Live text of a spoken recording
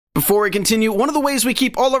Before we continue, one of the ways we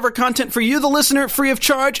keep all of our content for you, the listener, free of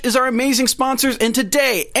charge is our amazing sponsors, and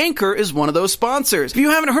today, Anchor is one of those sponsors. If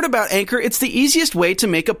you haven't heard about Anchor, it's the easiest way to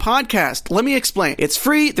make a podcast. Let me explain. It's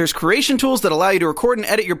free, there's creation tools that allow you to record and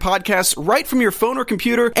edit your podcasts right from your phone or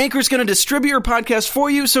computer. Anchor's going to distribute your podcast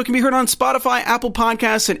for you so it can be heard on Spotify, Apple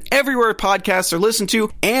Podcasts, and everywhere podcasts are listened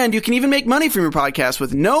to, and you can even make money from your podcast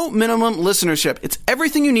with no minimum listenership. It's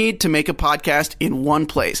everything you need to make a podcast in one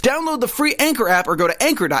place. Download the free Anchor app or go to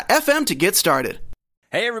anchor.fm to get started.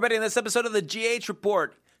 Hey everybody, in this episode of the GH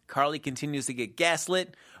Report, Carly continues to get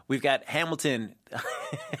gaslit. We've got Hamilton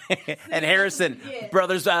and Harrison,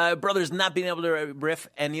 brothers not being able to riff.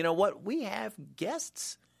 And you know what? We have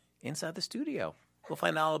guests inside the studio. We'll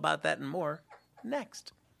find out all about that and more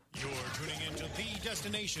next. You're tuning into the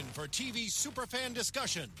destination for TV superfan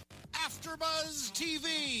discussion, AfterBuzz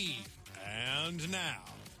TV. And now,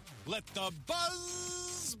 let the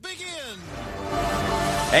buzz begin.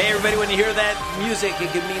 Hey everybody, when you hear that music, it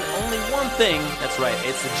can mean only one thing. That's right,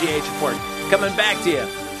 it's the GH Report coming back to you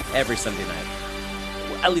every Sunday night.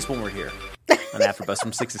 Well, at least when we're here on AfterBuzz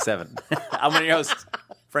from 6 to 7. I'm one of your hosts,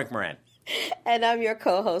 Frank Moran. And I'm your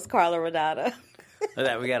co-host, Carla Renata.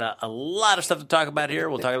 We got a lot of stuff to talk about here.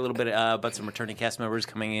 We'll talk a little bit about some returning cast members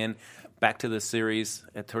coming in back to the series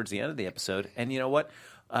towards the end of the episode. And you know what?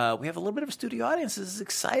 We have a little bit of a studio audience. This is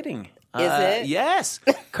exciting. Is it? Yes.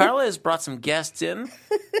 Carla has brought some guests in.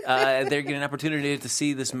 They're getting an opportunity to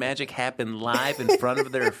see this magic happen live in front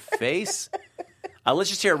of their face. Let's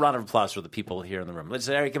just hear a round of applause for the people here in the room. Let's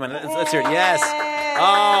hear it. Let's hear it. Yes.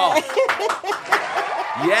 Oh.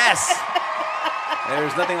 Yes.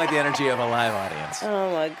 There's nothing like the energy of a live audience.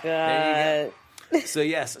 Oh, my God. There you go. So,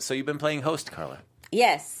 yes. So you've been playing host, Carla.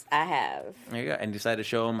 Yes, I have. There you go. And decided to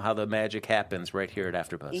show them how the magic happens right here at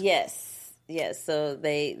AfterBuzz. Yes. So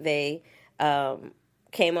they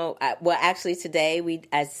came over. Well, actually, today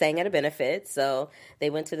I sang at a benefit. So they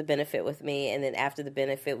went to the benefit with me. And then after the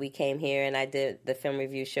benefit, we came here and I did the film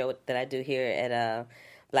review show that I do here at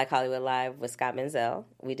Black Hollywood Live with Scott Menzel.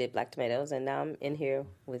 We did Black Tomatoes. And now I'm in here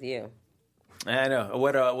with you. I know.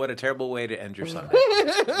 What a terrible way to end your Sunday.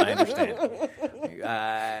 I understand.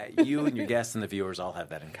 You and your guests and the viewers all have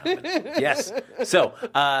that in common. Yes. So,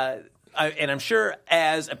 and I'm sure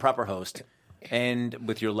as a proper host and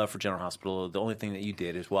with your love for General Hospital, the only thing that you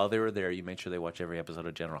did is while they were there, you made sure they watched every episode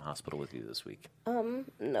of General Hospital with you this week.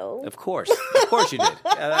 No. Of course you did.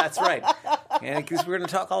 That's right. And because we're going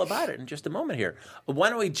to talk all about it in just a moment here.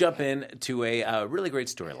 Why don't we jump in to a really great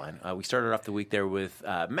storyline? We started off the week there with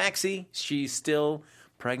Maxie. She's still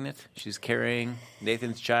pregnant. She's carrying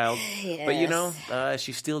Nathan's child. Yes. But, you know,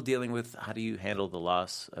 she's still dealing with how do you handle the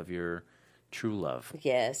loss of your true love.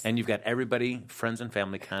 Yes. And you've got everybody, friends and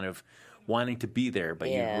family, kind of wanting to be there,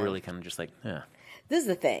 but you're really kind of just like, This is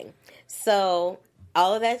the thing. So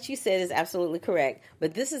all of that you said is absolutely correct,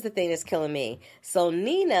 but this is the thing that's killing me. So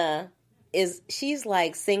Nina she's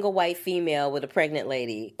like single white female with a pregnant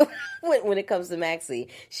lady when it comes to Maxie.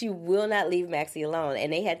 She will not leave Maxie alone.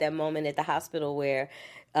 And they had that moment at the hospital where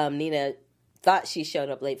Nina thought she showed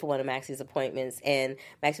up late for one of Maxie's appointments, and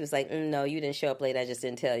Maxie was like, no, you didn't show up late, I just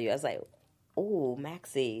didn't tell you. I was like, oh,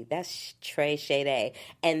 Maxie, that's Trey Shade.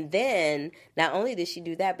 And then not only did she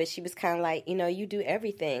do that, but she was kind of like, you do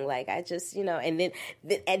everything. Like, I just, and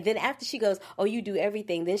then after she goes, oh, you do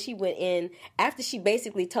everything. Then she went in after she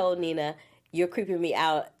basically told Nina, you're creeping me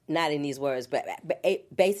out. Not in these words, but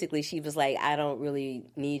basically she was like, I don't really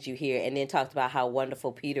need you here. And then talked about how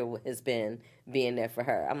wonderful Peter has been being there for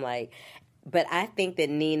her. I'm like, but I think that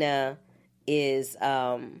Nina is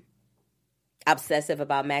obsessive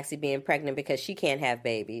about Maxie being pregnant because she can't have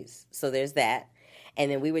babies. So there's that.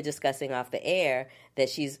 And then we were discussing off the air that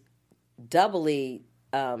she's doubly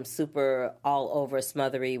super all over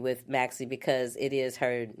smothery with Maxie because it is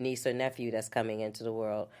her niece or nephew that's coming into the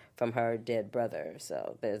world from her dead brother.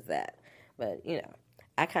 So there's that. But,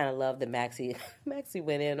 I kind of love that Maxie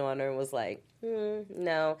went in on her and was like,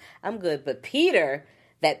 no, I'm good. But Peter,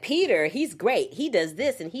 he's great. He does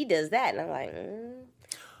this and he does that. And I'm like,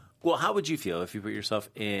 Well, how would you feel if you put yourself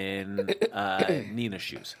in Nina's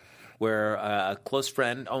shoes, where a close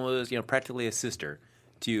friend, almost practically a sister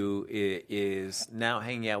to you, is now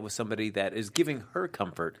hanging out with somebody that is giving her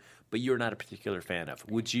comfort, but you're not a particular fan of?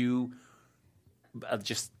 Would you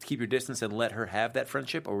just keep your distance and let her have that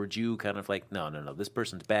friendship, or would you kind of like, no, this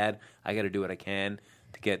person's bad, I got to do what I can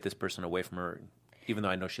to get this person away from her, even though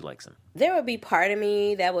I know she likes him? There would be part of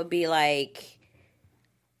me that would be like,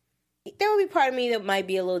 there would be part of me that might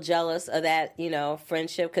be a little jealous of that,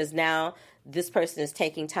 friendship, because now this person is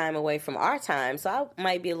taking time away from our time. So I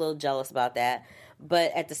might be a little jealous about that.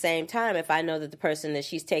 But at the same time, if I know that the person that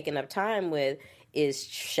she's taking up time with is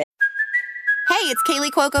it's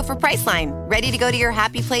Kaylee Cuoco for Priceline. Ready to go to your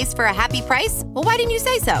happy place for a happy price? Well, why didn't you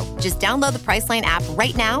say so? Just download the Priceline app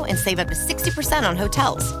right now and save up to 60% on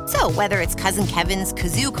hotels. So whether it's Cousin Kevin's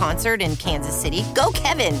Kazoo Concert in Kansas City, go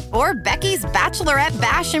Kevin, or Becky's Bachelorette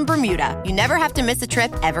Bash in Bermuda, you never have to miss a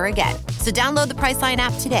trip ever again. So download the Priceline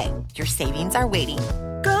app today. Your savings are waiting.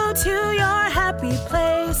 Go to your happy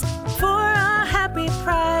place for a happy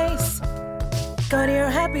price. Go to your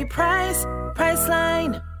happy price,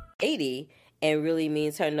 Priceline. 80 and really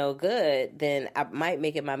means her no good, then I might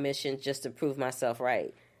make it my mission just to prove myself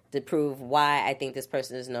right, to prove why I think this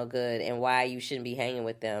person is no good and why you shouldn't be hanging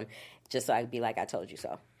with them, just so I can be like, I told you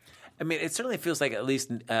so. I mean, it certainly feels like at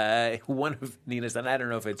least one of Nina's, and I don't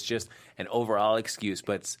know if it's just an overall excuse,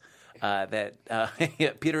 but that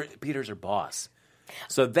Peter's her boss.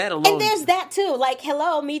 So that alone, and there's that too. Like,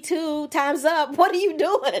 hello, me too. Time's up. What are you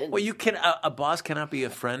doing? Well, you can. A boss cannot be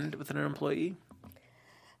a friend with an employee.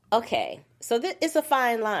 Okay, so it's a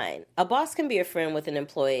fine line. A boss can be a friend with an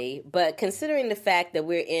employee, but considering the fact that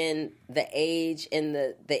we're in the age and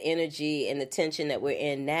the energy and the tension that we're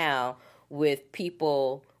in now with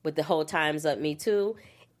people with the whole time's up, me too,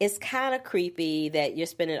 it's kind of creepy that you're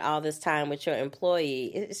spending all this time with your employee.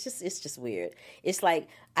 It's just weird. It's like,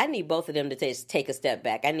 I need both of them to take a step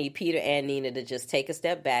back. I need Peter and Nina to just take a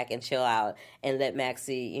step back and chill out and let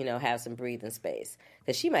Maxie, have some breathing space.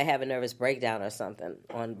 Because she might have a nervous breakdown or something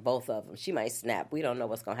on both of them. She might snap. We don't know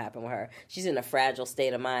what's going to happen with her. She's in a fragile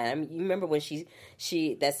state of mind. I mean, you remember when this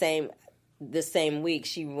same week,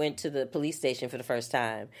 she went to the police station for the first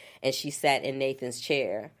time, and she sat in Nathan's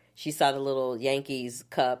chair. She saw the little Yankees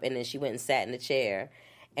cup, and then she went and sat in the chair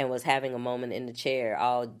and was having a moment in the chair,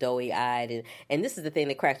 all doughy-eyed. And this is the thing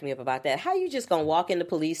that cracked me up about that. How you just going to walk in the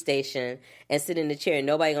police station and sit in the chair and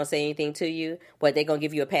nobody going to say anything to you? What, they going to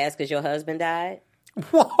give you a pass because your husband died?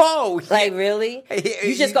 Whoa! Like, really?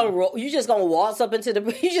 You just gonna waltz up into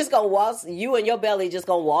you and your belly just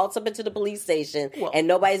gonna waltz up into the police station, and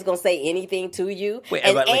nobody's gonna say anything to you, Wait,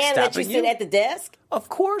 and let you sit at the desk? Of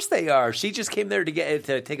course they are. She just came there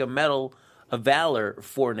to take a medal of valor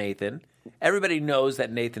for Nathan. Everybody knows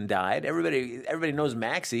that Nathan died. Everybody knows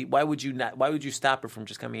Maxie. Why would you stop her from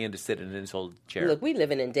just coming in to sit in his old chair? Look, we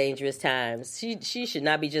living in dangerous times. She should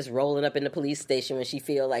not be just rolling up in the police station when she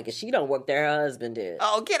feel like it. She don't work there, her husband did.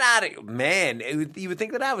 Oh, get out of here. Man, you would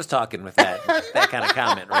think that I was talking with that kind of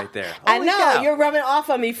comment right there. I know. Cow. You're rubbing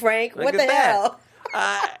off on me, Frank. Look what the hell?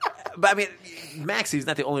 But I mean, Maxie's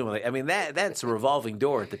not the only one. I mean, that's a revolving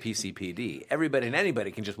door at the PCPD. Everybody and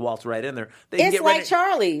anybody can just waltz right in there. It's like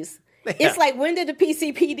Charlie's. Yeah. It's like, when did the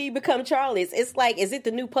PCPD become Charlie's? It's like, is it the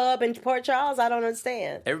new pub in Port Charles? I don't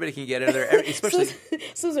understand. Everybody can get in there, especially...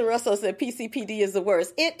 Susan Russell said PCPD is the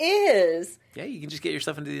worst. It is. Yeah, you can just get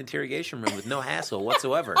yourself into the interrogation room with no hassle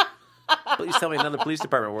whatsoever. Please tell me another police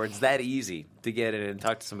department where it's that easy to get in and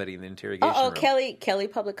talk to somebody in the interrogation room. Kelly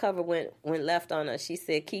Public Cover went left on us. She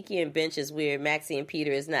said Kiki and Bench is weird. Maxie and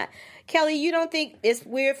Peter is not. Kelly, you don't think it's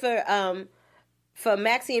weird for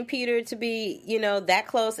Maxie and Peter to be, that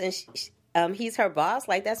close and he's her boss?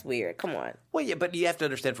 Like, that's weird. Come on. Well, yeah, but you have to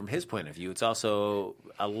understand from his point of view, it's also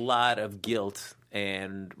a lot of guilt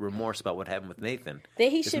and remorse about what happened with Nathan.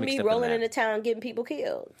 Then he should be rolling into town getting people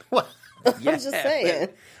killed. Well, yeah, I'm just saying.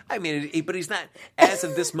 I mean, but he's not, as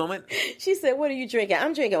of this moment. She said, what are you drinking?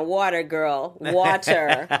 I'm drinking water, girl.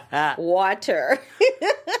 Water. Water.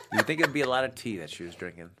 You think it'd be a lot of tea that she was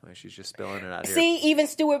drinking? Like, she's just spilling it out here. See, even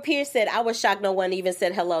Stuart Pierce said, I was shocked no one even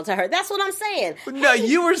said hello to her. That's what I'm saying. No,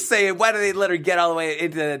 you were saying, why do they let her get all the way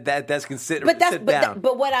into that desk and sit down?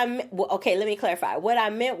 But what okay, let me clarify. What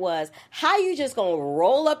I meant was, how you just going to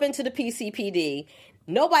roll up into the PCPD?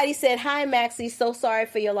 Nobody said, hi, Maxie, so sorry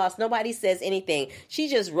for your loss. Nobody says anything. She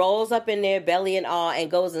just rolls up in there, belly and all, and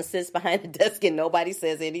goes and sits behind the desk, and nobody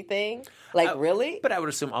says anything? Like, really? But I would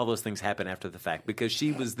assume all those things happen after the fact, because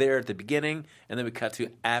she was there at the beginning, and then we cut to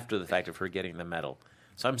after the fact of her getting the medal.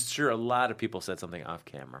 So I'm sure a lot of people said something off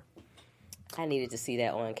camera. I needed to see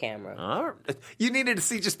that on camera. You needed to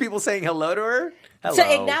see just people saying hello to her? Hello.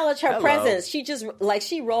 To acknowledge her presence. She just,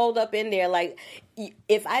 she rolled up in there. Like,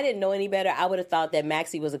 if I didn't know any better, I would have thought that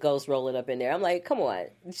Maxie was a ghost rolling up in there. I'm like, come on.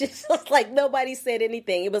 Just like nobody said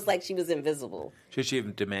anything. It was like she was invisible. Should she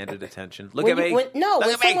have demanded attention? Look at me. When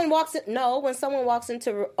someone walks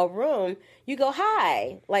into a room, you go,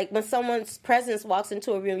 hi. Like, when someone's presence walks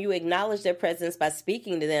into a room, you acknowledge their presence by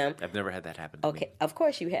speaking to them. I've never had that happen to me. Of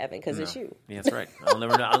course you haven't, because it's you. Yeah, that's right. I'll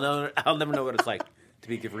never know what it's like to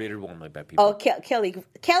be greeted warmly by people. Oh,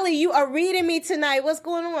 Kelly, you are reading me tonight. What's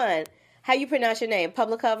going on? How you pronounce your name?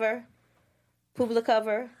 Public Cover?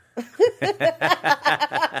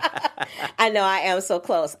 I know, I am so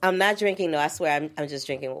close. I'm not drinking, though. I swear I'm just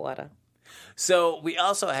drinking water. So we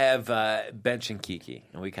also have Bench and Kiki,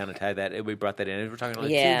 and we kind of tied that. We brought that in. We're talking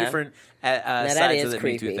like Yeah. two different that sides of is the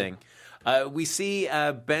Me Too creepy. thing. We see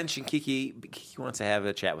Bench and Kiki. Kiki wants to have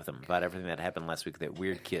a chat with him about everything that happened last week, that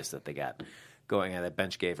weird kiss that they got going on that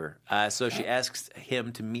Bench gave her. So she asks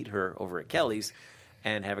him to meet her over at Kelly's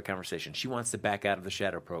and have a conversation. She wants to back out of the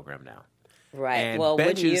shadow program now. Right. And Well,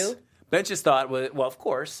 wouldn't you? Bench's thought was, well, of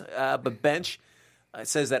course, but Bench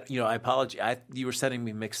says that, I apologize. You were sending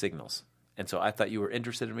me mixed signals, and so I thought you were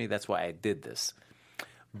interested in me. That's why I did this.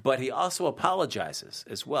 But he also apologizes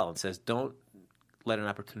as well and says, don't let an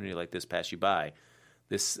opportunity like this pass you by.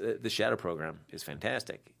 The shadow program is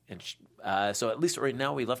fantastic. And so at least right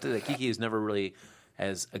now we left it that Kiki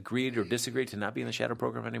has agreed or disagreed to not be in the shadow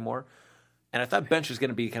program anymore. And I thought Bench was going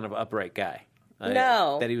to be kind of an upright guy.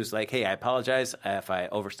 No. That he was like, hey, I apologize if I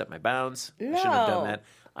overstepped my bounds. I shouldn't have done that.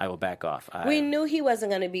 I will back off. We knew he wasn't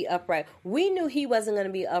going to be upright. We knew he wasn't going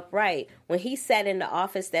to be upright when he sat in the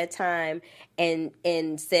office that time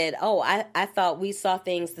and said, oh, I thought we saw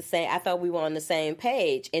things the same. I thought we were on the same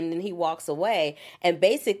page. And then he walks away and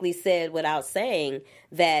basically said without saying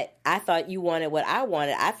that I thought you wanted what I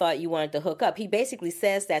wanted. I thought you wanted to hook up. He basically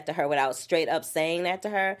says that to her without straight up saying that to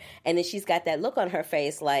her. And then she's got that look on her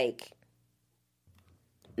face like,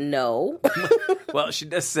 no. Well, she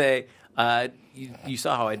does say, you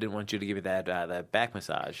saw how I didn't want you to give me that back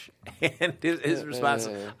massage. And his response,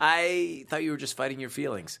 I thought you were just fighting your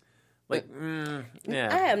feelings. Like, yeah.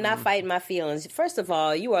 I am not fighting my feelings. First of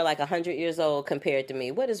all, you are like 100 years old compared to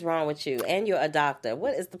me. What is wrong with you? And you're a doctor.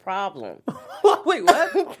 What is the problem? Wait,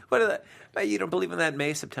 what? What is that? You don't believe in that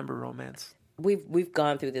May-September romance? We've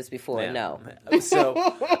gone through this before. Yeah. No. So,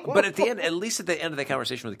 but at the end, at least at the end of the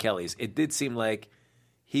conversation with the Kellys, it did seem like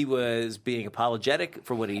he was being apologetic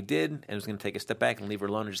for what he did and was going to take a step back and leave her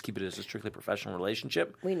alone and just keep it as a strictly professional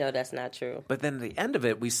relationship. We know that's not true. But then at the end of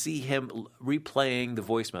it, we see him replaying the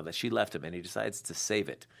voicemail that she left him, and he decides to save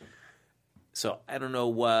it. So I don't know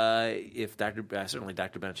if certainly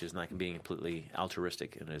Dr. Bench is not being completely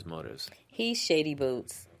altruistic in his motives. He's shady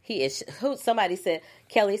boots. He is. Somebody said,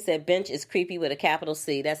 Kelly said, Bench is creepy with a capital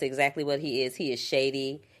C. That's exactly what he is. He is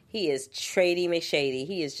shady. He is Trady McShady.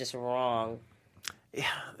 He is just wrong. Yeah.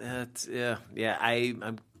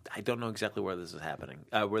 I don't know exactly where this is happening,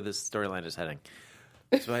 where this storyline is heading.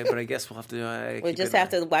 So, but I guess we'll have to. We'll just have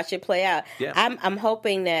to watch it play out. Yeah. I'm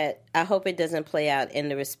hoping that I hope it doesn't play out in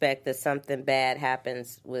the respect that something bad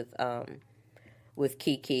happens with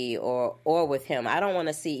Kiki or with him. I don't want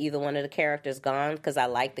to see either one of the characters gone because I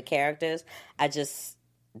like the characters. I just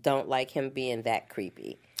don't like him being that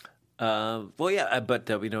creepy. But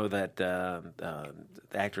we know that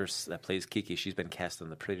the actress that plays Kiki, she's been cast in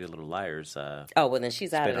the Pretty Little Liars. Well, then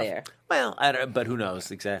she's out of there. Well, but who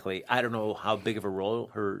knows exactly? I don't know how big of a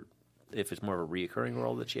role if it's more of a reoccurring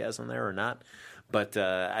role that she has in there or not. But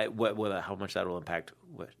how much that will impact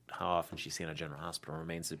how often she's seen at General Hospital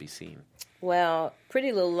remains to be seen. Well,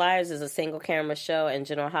 Pretty Little Liars is a single camera show, and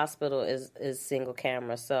General Hospital is single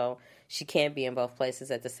camera, so she can't be in both places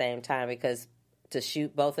at the same time because to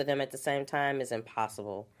shoot both of them at the same time is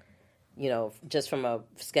impossible, just from a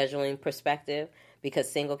scheduling perspective,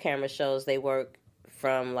 because single camera shows, they work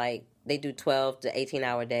from they do 12 to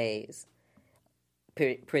 18-hour days.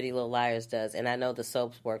 Pretty Little Liars does. And I know the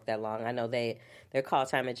soaps work that long. I know their call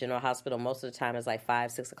time at General Hospital most of the time is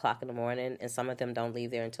 5, 6 o'clock in the morning, and some of them don't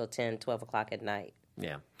leave there until 10, 12 o'clock at night.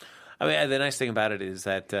 Yeah. I mean, the nice thing about it is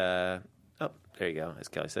that there you go. As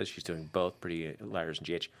Kelly says, she's doing both Pretty Liars and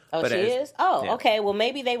GH. Oh, she is? Oh, yeah. Okay. Well,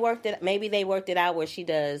 maybe they worked it out where she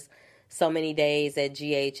does so many days at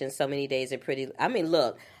GH and so many days at Pretty. I mean,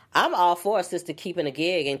 look, I'm all for a sister keeping a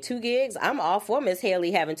gig and 2 gigs. I'm all for Miss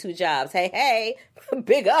Haley having 2 jobs. Hey,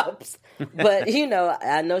 big ups. But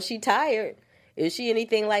I know she tired. Is she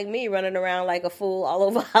anything like me, running around like a fool all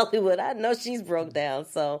over Hollywood? I know she's broke down.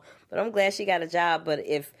 So, but I'm glad she got a job. But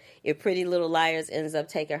if Pretty Little Liars ends up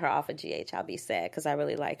taking her off of GH, I'll be sad because I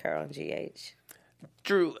really like her on GH.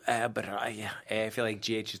 True, but I feel like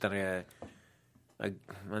GH has done a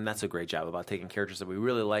not so great job about taking characters that we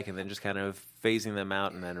really like and then just kind of phasing them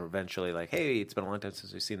out, and then eventually hey, it's been a long time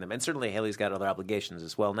since we've seen them. And certainly Haley's got other obligations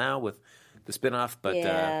as well now with the spinoff, but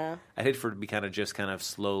yeah. I'd hate for it to be kind of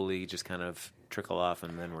slowly just kind of trickle off,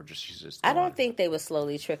 and then she's just I don't think they would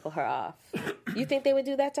slowly trickle her off. You think they would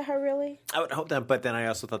do that to her, really? I would hope that, but then I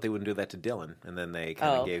also thought they wouldn't do that to Dylan, and then they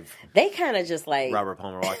kind of gave they kind of just Robert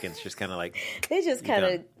Palmer Watkins just kind of they just kind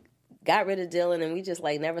of got rid of Dylan, and we just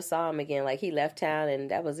never saw him again. He left town, and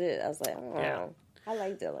that was it. I was like, oh, yeah. I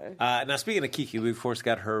like Dylan. Now, speaking of Kiki, we've of course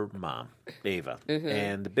got her mom, Ava,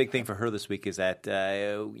 and the big thing for her this week is that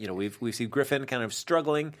we've seen Griffin kind of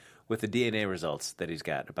struggling with the DNA results that he's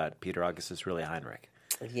got about Peter Augustus Riley Heinrich.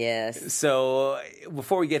 Yes. So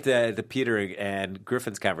before we get to the Peter and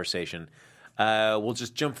Griffin's conversation, we'll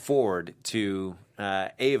just jump forward to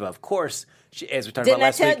Ava. Of course, as we talked about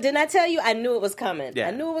last week. Didn't I tell you? I knew it was coming. Yeah.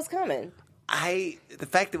 I knew it was coming. The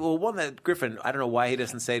fact that, one that Griffin, I don't know why he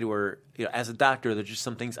doesn't say to her, as a doctor, there's just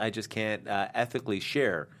some things I just can't ethically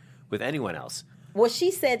share with anyone else. Well,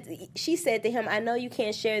 she said to him, I know you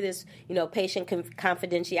can't share this, patient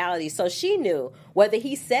confidentiality. So she knew, whether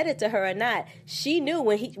he said it to her or not, she knew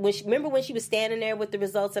remember when she was standing there with the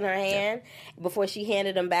results in her hand before she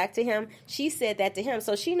handed them back to him? She said that to him.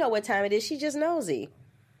 So she know what time it is. She just nosy.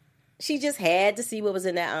 She just had to see what was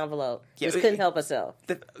in that envelope. Just couldn't help herself.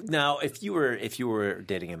 Now, if you were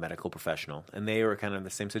dating a medical professional and they were kind of in the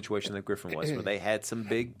same situation that Griffin was, where they had some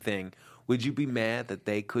big thing, would you be mad that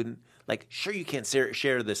they couldn't? Like, sure, you can't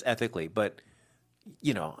share this ethically, but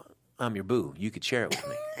I'm your boo. You could share it with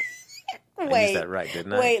me. I used that right,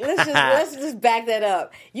 didn't I? Wait, let's just back that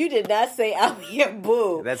up. You did not say I'm your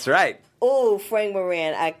boo. That's right. Oh, Frank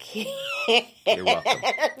Moran, I can't. You're welcome.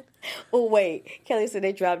 Oh, wait. Kelly said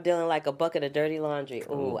they dropped Dylan like a bucket of dirty laundry.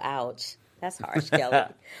 Oh, ouch. That's harsh, Kelly.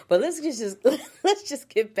 But let's just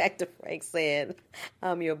get back to Frank saying,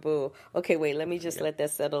 I'm your boo. Okay, wait, let me just let that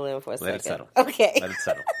settle in for a second. Let it settle. Okay. Let it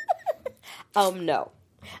settle. No,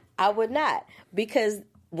 I would not, because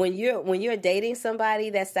when you're dating somebody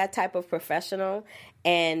that's that type of professional,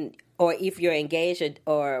 or if you're engaged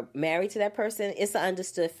or married to that person, it's an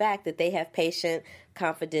understood fact that they have patient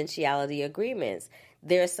confidentiality agreements.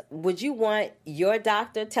 Would you want your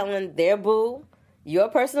doctor telling their boo your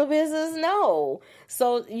personal business? No.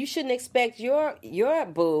 So you shouldn't expect your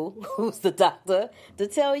boo, who's the doctor, to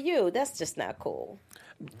tell you. That's just not cool.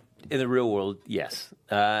 In the real world, yes,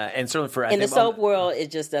 and certainly in the soap world, it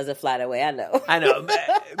just doesn't fly that way. I know,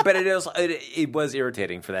 but it was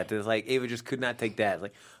irritating for that. It's like Ava just could not take that.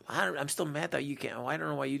 Like, I'm still mad that you can't. I don't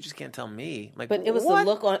know why you just can't tell me. Like, but it was what? the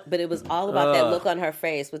look on. But it was all about that look on her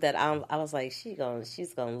face with that. I was like, she's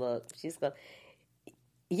gonna look.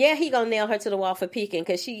 Yeah, he gonna nail her to the wall for peeking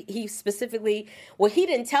because he specifically. Well, he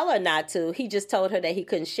didn't tell her not to. He just told her that he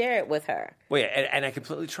couldn't share it with her. Well, yeah, and I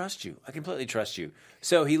completely trust you.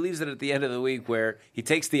 So he leaves it at the end of the week where he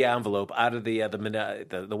takes the envelope out of the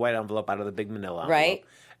white envelope out of the big manila envelope, right?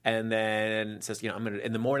 And then says,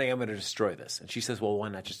 in the morning I'm gonna destroy this. And she says, well, why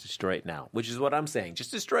not just destroy it now? Which is what I'm saying.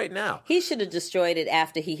 Just destroy it now. He should have destroyed it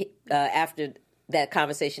after after that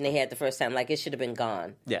conversation they had the first time. Like, it should have been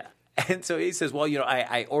gone. Yeah. And so he says, well,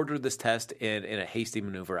 I ordered this test in a hasty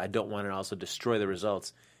maneuver. I don't want to also destroy the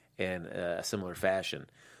results in a similar fashion.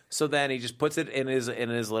 So then he just puts it in his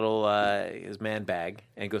little his man bag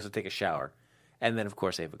and goes to take a shower. And then, of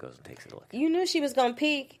course, Ava goes and takes a look. You knew she was going to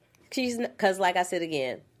peek. Because, like I said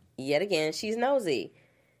yet again, she's nosy.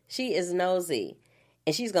 She is nosy.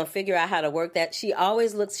 And she's going to figure out how to work that. She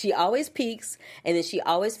always peeks, and then she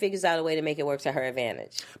always figures out a way to make it work to her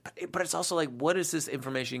advantage. But it's also like, what is this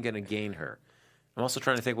information going to gain her? I'm also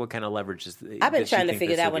trying to think what kind of leverage is. I've been trying to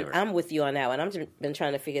figure that one. I'm with you on that one. I've been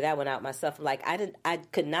trying to figure that one out myself. Like, I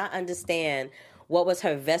could not understand what was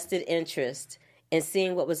her vested interest in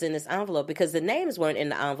seeing what was in this envelope, because the names weren't in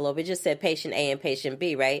the envelope. It just said patient A and patient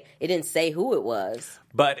B, right? It didn't say who it was.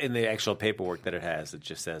 But in the actual paperwork that it has, it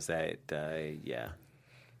just says that, yeah.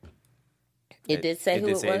 It did say who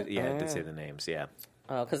it was? Yeah, it did say the names, yeah.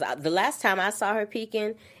 Oh, because the last time I saw her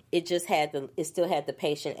peeking, it still had the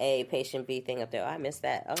patient A, patient B thing up there. Oh, I missed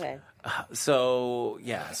that. Okay. So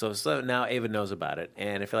now Ava knows about it,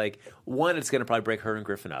 and I feel like, one, it's going to probably break her and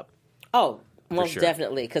Griffin up. Oh, most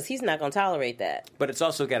definitely, because he's not going to tolerate that. But it's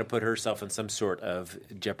also got to put herself in some sort of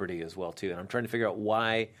jeopardy as well, too. And I'm trying to figure out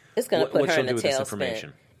why. It's going to put her in a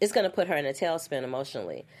tailspin. It's going to put her in a tailspin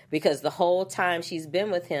emotionally, because the whole time she's been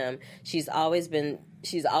with him, she's always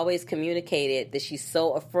communicated that she's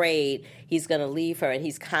so afraid he's going to leave her, and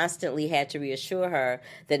he's constantly had to reassure her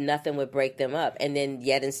that nothing would break them up. And then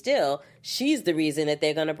yet and still, she's the reason that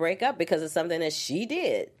they're going to break up, because of something that she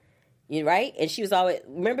did. You right? And she was always,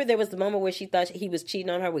 remember there was the moment where she thought he was cheating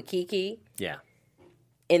on her with Kiki? Yeah.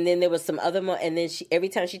 And then there was some other and then every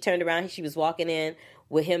time she turned around, she was walking in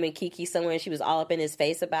with him and Kiki somewhere, and she was all up in his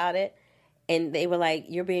face about it. And they were like,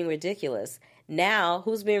 you're being ridiculous. Now,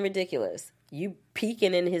 who's being ridiculous? You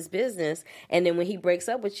peeking in his business, and then when he breaks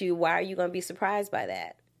up with you, why are you going to be surprised by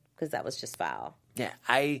that? Because that was just foul. Yeah,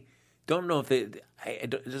 I don't know if it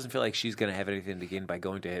doesn't feel like she's going to have anything to gain by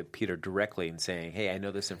going to Peter directly and saying, hey, I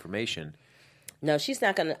know this information. No, she's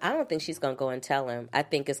not going to. I don't think she's going to go and tell him. I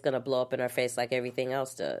think it's going to blow up in her face like everything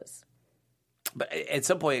else does. But at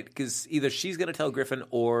some point, because either she's going to tell Griffin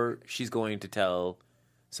or she's going to tell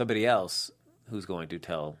somebody else who's going to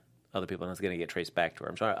tell other people, and it's going to get traced back to her.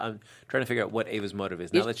 I'm trying to figure out what Ava's motive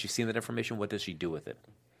is. Now that she's seen that information, what does she do with it?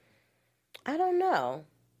 I don't know.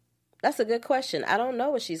 That's a good question. I don't know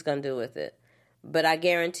what she's going to do with it. But I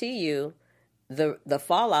guarantee you the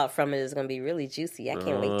fallout from it is going to be really juicy. I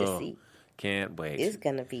can't wait to see. Can't wait. It's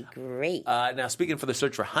going to be great. Now, speaking for the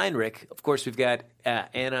search for Heinrich, of course, we've got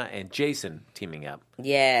Anna and Jason teaming up.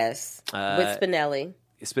 Yes. With Spinelli.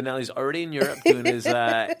 Spinelli's already in Europe doing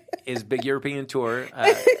his big European tour,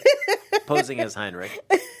 posing as Heinrich.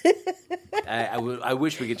 I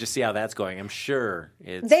wish we could just see how that's going. I'm sure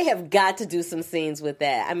they have got to do some scenes with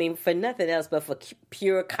that. I mean, for nothing else but for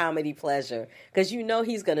pure comedy pleasure. Because you know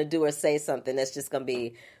he's going to do or say something that's just going to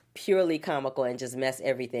be purely comical and just mess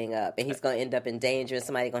everything up. And he's going to end up in danger and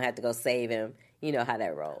somebody's going to have to go save him. You know how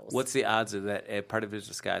that rolls. What's the odds of that part of his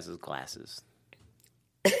disguise is glasses?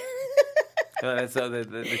 That's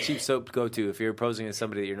the cheap soap go-to if you're posing as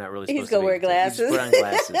somebody that you're not really supposed to be. He's going to wear glasses. You just put on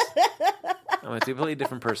glasses. I'm a completely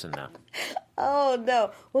different person now. Oh,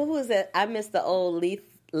 no. Well, who was that? I missed the old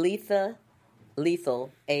lethal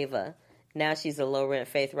Ava. Now she's a low-rent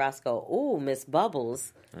Faith Roscoe. Ooh, Miss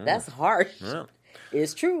Bubbles. That's harsh. Yeah.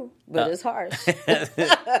 It's true, but it's harsh.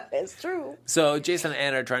 It's true. So Jason and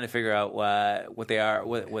Anna are trying to figure out what they are,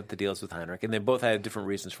 what the deal is with Heinrich, and they both have different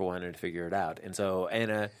reasons for wanting to figure it out. And so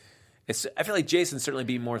Anna... I feel like Jason's certainly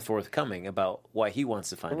being more forthcoming about why he wants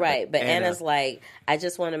to find out. Right, but Anna's like, I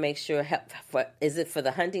just want to make sure. Is it for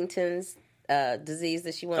the Huntington's disease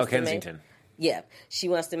that she wants to Kensington. Yeah, she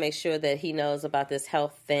wants to make sure that he knows about this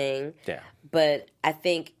health thing. Yeah. But I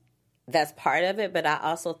think that's part of it, but I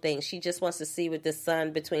also think she just wants to see what this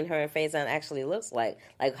son between her and Faison actually looks like.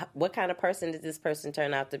 Like, what kind of person did this person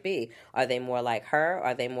turn out to be? Are they more like her?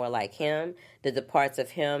 Are they more like him? Did the parts of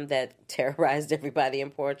him that terrorized everybody in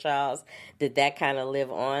Port Charles, did that kind of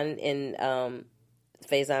live on in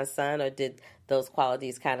Faison's son, or did those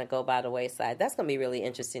qualities kind of go by the wayside? That's going to be really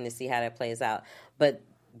interesting to see how that plays out. But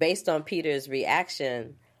based on Peter's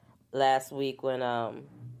reaction last week when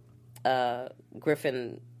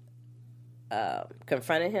Griffin...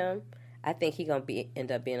 confronted him, I think he's going to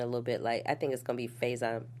end up being a little bit like, I think it's going to be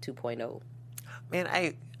Faison 2.0. Man,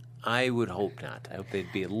 I would hope not. I hope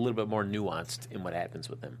they'd be a little bit more nuanced in what happens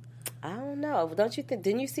with him. I don't know. Don't you think?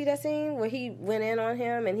 Didn't you see that scene where he went in on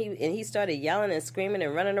him and he started yelling and screaming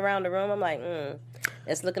and running around the room? I'm like,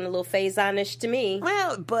 that's looking a little Faison-ish to me.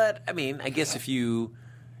 Well, but I mean, I guess if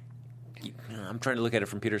I'm trying to look at it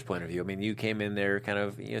from Peter's point of view. I mean, you came in there kind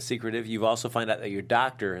of secretive. You've also found out that your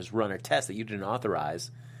doctor has run a test that you didn't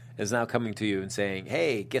authorize, is now coming to you and saying,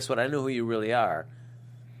 hey, guess what? I know who you really are.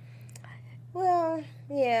 Well,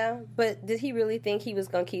 yeah, but did he really think he was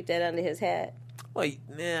going to keep that under his hat? Well,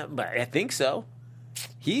 yeah, but I think so.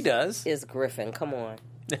 He does. It's Griffin. Come on.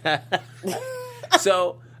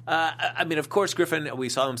 So... I mean, of course, Griffin, we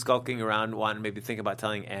saw him skulking around, wanting to maybe think about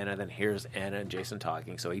telling Anna, then here's Anna and Jason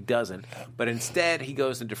talking, so he doesn't. But instead, he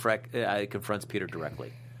goes and confronts Peter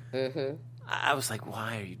directly. Mm-hmm. I was like,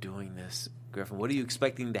 why are you doing this, Griffin? What are you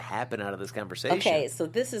expecting to happen out of this conversation? Okay, so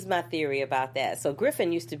this is my theory about that. So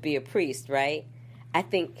Griffin used to be a priest, right? I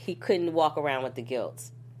think he couldn't walk around with the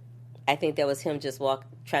guilt. I think that was him just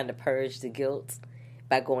trying to purge the guilt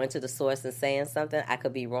by going to the source and saying something. I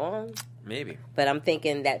could be wrong. Maybe. But I'm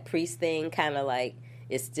thinking that priest thing kind of like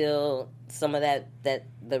is still, some of that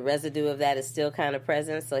the residue of that is still kind of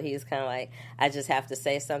present. So he's kind of like, I just have to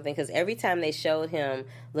say something. Because every time they showed him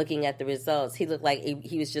looking at the results, he looked like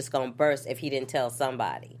he was just going to burst if he didn't tell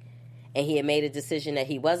somebody. And he had made a decision that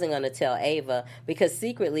he wasn't going to tell Ava because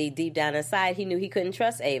secretly, deep down inside, he knew he couldn't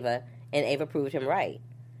trust Ava. And Ava proved him right.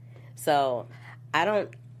 So I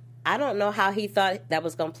don't know how he thought that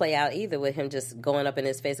was going to play out either, with him just going up in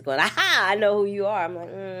his face and going, aha, I know who you are. I'm like,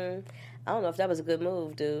 I don't know if that was a good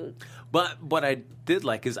move, dude. But what I did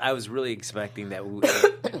like is I was really expecting that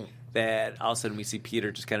that all of a sudden we see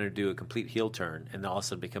Peter just kind of do a complete heel turn and all of a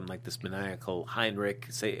sudden become like this maniacal Heinrich,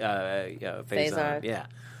 Faison.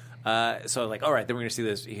 Yeah. So like, all right, then we're going to see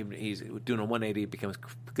this. He's doing a 180, becomes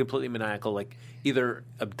completely maniacal, like either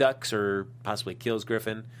abducts or possibly kills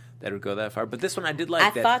Griffin. That would go that far, but this one I did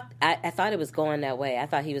like. I thought it was going that way. I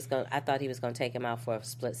thought he was going to take him out for a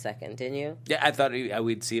split second. Didn't you? Yeah, I thought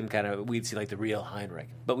we'd see him we'd see like the real Heinrich,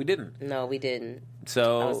 but we didn't. No, we didn't.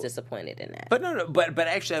 So I was disappointed in that. But no, but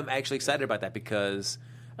actually, I'm actually excited about that because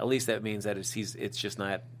at least that means that it's just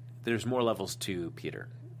not. There's more levels to Peter,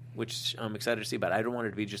 which I'm excited to see. But I don't want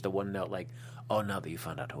it to be just a one note like, oh, now that you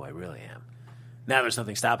found out who I really am. Now there's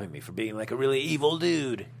nothing stopping me from being like a really evil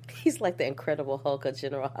dude. He's like the Incredible Hulk of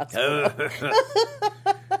General Hospital.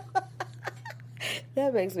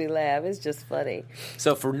 That makes me laugh. It's just funny.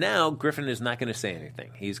 So for now, Griffin is not going to say anything.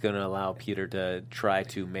 He's going to allow Peter to try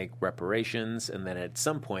to make reparations, and then at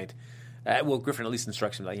some point, Griffin at least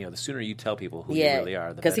instructs him, like, the sooner you tell people who you really are,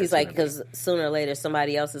 the better. Because he's like, because sooner or later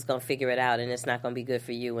somebody else is going to figure it out, and it's not going to be good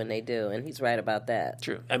for you when they do. And he's right about that.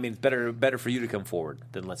 True. I mean, it's better for you to come forward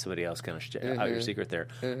than let somebody else kind of out your secret there.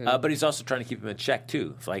 But he's also trying to keep him in check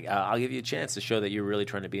too. It's like, I'll give you a chance to show that you're really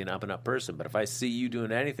trying to be an up and up person. But if I see you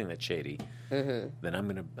doing anything that's shady,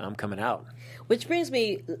 then I'm coming out. Which brings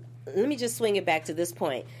me. Let me just swing it back to this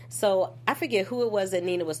point. So I forget who it was that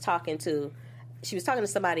Nina was talking to. She was talking to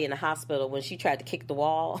somebody in the hospital when she tried to kick the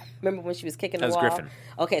wall. Remember when she was kicking the wall? That was Griffin.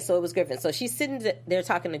 Okay, so it was Griffin. So she's sitting there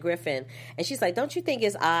talking to Griffin, and she's like, don't you think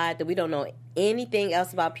it's odd that we don't know anything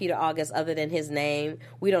else about Peter August other than his name?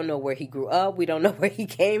 We don't know where he grew up. We don't know where he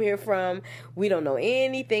came here from. We don't know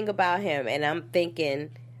anything about him. And I'm thinking,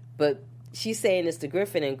 but she's saying this to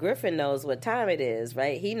Griffin, and Griffin knows what time it is,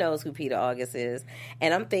 right? He knows who Peter August is.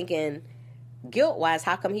 And I'm thinking, guilt-wise,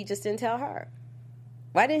 how come he just didn't tell her?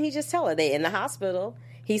 Why didn't he just tell her? They in the hospital.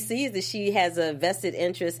 He sees that she has a vested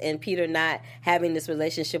interest in Peter not having this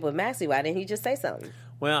relationship with Maxie. Why didn't he just say something?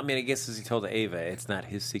 Well, I mean, I guess as he told Ava, it's not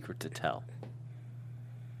his secret to tell.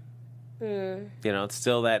 It's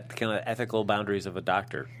still that kind of ethical boundaries of a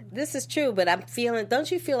doctor. This is true, but I'm feeling.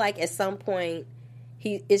 Don't you feel like at some point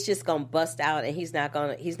it's just gonna bust out, and he's not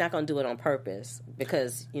gonna do it on purpose?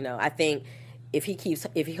 Because I think if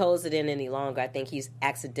he holds it in any longer, I think it's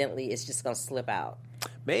just gonna slip out.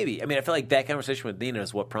 Maybe. I mean, I feel like that conversation with Nina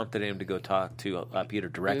is what prompted him to go talk to Peter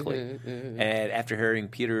directly. And after hearing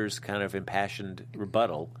Peter's kind of impassioned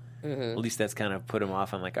rebuttal, at least that's kind of put him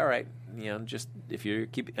off. I'm like, all right, just if you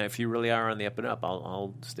really are on the up and up,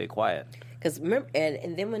 I'll stay quiet. Because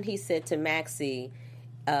and then when he said to when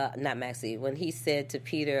he said to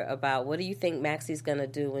Peter about, what do you think Maxie's going to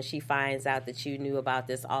do when she finds out that you knew about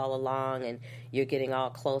this all along and you're getting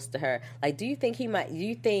all close to her? Like, do you think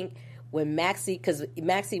when Maxie, because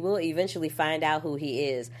Maxie will eventually find out who he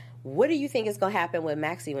is, what do you think is going to happen with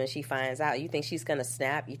Maxie when she finds out? You think she's going to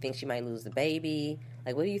snap? You think she might lose the baby?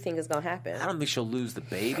 Like, what do you think is going to happen? I don't think she'll lose the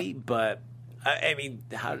baby, but, I mean,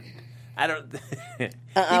 how... I don't...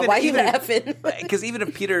 why you laughing? Because even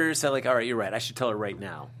if Peter said, like, all right, you're right, I should tell her right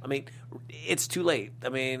now. I mean, it's too late. I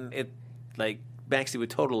mean, Maxie would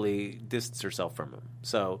totally distance herself from him.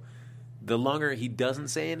 So the longer he doesn't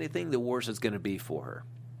say anything, the worse it's going to be for her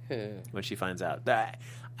when she finds out.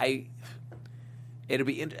 It'll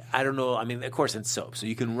be... I don't know. I mean, of course, it's soap, so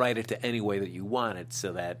you can write it to any way that you want it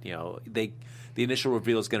so that, the initial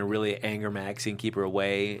reveal is going to really anger Maxie and keep her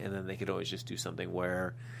away, and then they could always just do something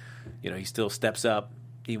where... he still steps up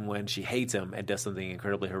even when she hates him and does something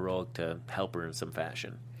incredibly heroic to help her in some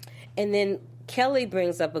fashion. And then Kelly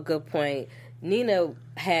brings up a good point. Nina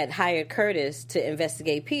had hired Curtis to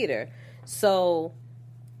investigate Peter. So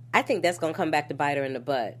I think that's going to come back to bite her in the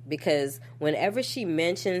butt, because whenever she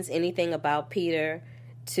mentions anything about Peter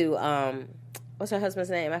to, what's her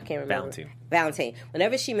husband's name? I can't remember. Valentine.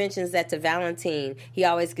 Whenever she mentions that to Valentine, he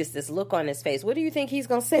always gets this look on his face. What do you think he's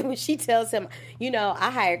going to say when she tells him,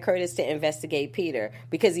 I hired Curtis to investigate Peter?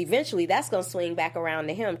 Because eventually that's going to swing back around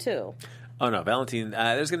to him, too. Oh, no. Valentine,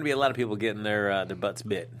 there's going to be a lot of people getting their butts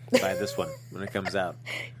bit by this one when it comes out.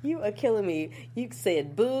 You are killing me. You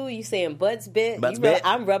said boo. You saying butts bit. Butts bit?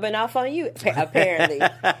 I'm rubbing off on you, apparently.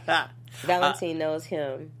 Valentine knows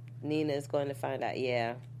him. Nina is going to find out,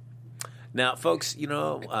 yeah. Now, folks,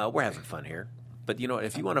 we're having fun here. But you know what?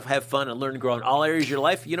 If you want to have fun and learn and grow in all areas of your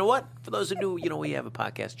life, you know what? For those who do, we have a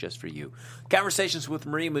podcast just for you. Conversations with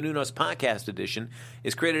Marie Menounos Podcast Edition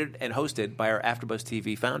is created and hosted by our AfterBuzz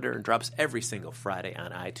TV founder and drops every single Friday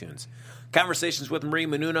on iTunes. Conversations with Marie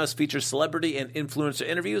Menounos features celebrity and influencer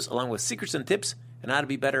interviews along with secrets and tips on how to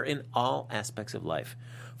be better in all aspects of life.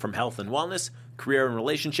 From health and wellness, career and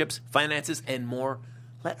relationships, finances, and more.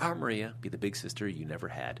 Let our Maria be the big sister you never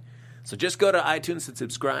had. So just go to iTunes and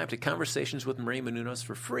subscribe to Conversations with Marie Menounos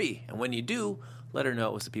for free. And when you do, let her know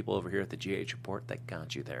it was the people over here at the GH Report that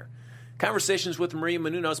got you there. Conversations with Marie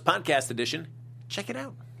Menounos Podcast Edition. Check it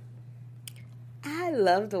out. I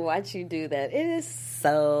love to watch you do that. It is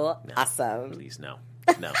so awesome. Please, no.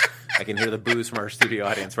 No. I can hear the boos from our studio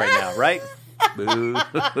audience right now, right? Boo. No,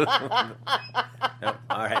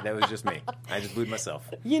 all right, that was just me. I just booed myself.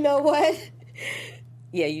 You know what?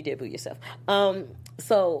 Yeah, you did boo yourself.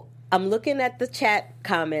 So I'm looking at the chat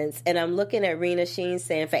comments, and I'm looking at Rena Sheen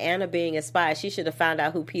saying, for Anna being a spy, she should have found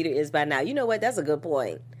out who Peter is by now. You know what? That's a good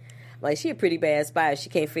point. Like, she a pretty bad spy if she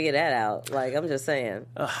can't figure that out. Like, I'm just saying.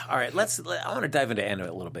 All right, I want to dive into Anna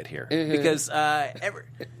a little bit here. Mm-hmm. Because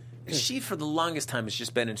she, for the longest time, has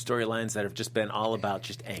just been in storylines that have just been all about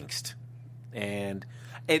just angst. And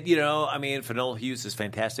I mean, Finola Hughes is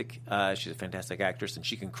fantastic. She's a fantastic actress, and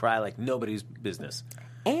she can cry like nobody's business.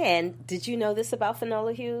 And did you know this about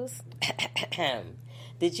Finola Hughes?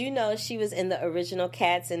 Did you know she was in the original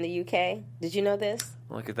Cats in the UK? Did you know this?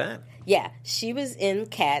 Look at that. Yeah, she was in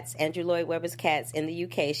Cats, Andrew Lloyd Webber's Cats in the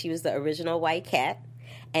UK. She was the original white cat.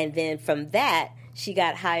 And then from that, she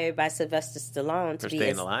got hired by Sylvester Stallone to For be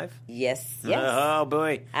Staying Alive? Yes. Oh,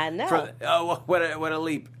 boy. I know. What a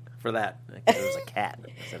leap for that. It was a cat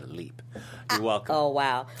instead of leap. You're welcome. Oh,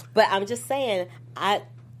 wow. But I'm just saying, I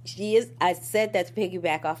said that to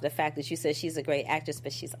piggyback off the fact that you said she's a great actress,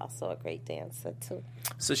 but she's also a great dancer, too.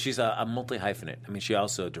 So she's a multi-hyphenate. I mean, she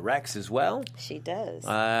also directs as well. She does.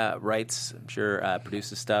 Writes, I'm sure,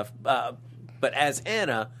 produces stuff. But as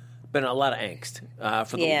Anna, been a lot of angst.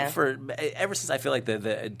 Ever since I feel like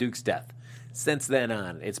the Duke's death. Since then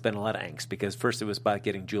on, it's been a lot of angst because first it was about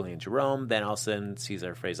getting Julie and Jerome, then all of a sudden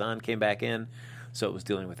Cesar Frazan came back in, so it was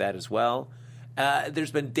dealing with that as well.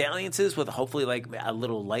 There's been dalliances with hopefully like a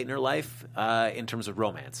little light in her life in terms of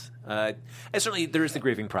romance. And certainly there is the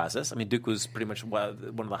grieving process. I mean, Duke was pretty much one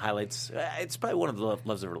of the highlights. It's probably one of the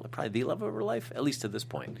loves of her, probably the love of her life, at least to this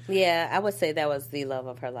point. Yeah, I would say that was the love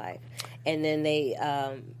of her life. And then they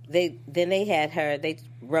had her. They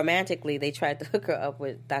romantically they tried to hook her up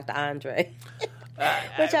with Dr. Andre.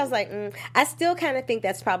 Which I was like, I still kind of think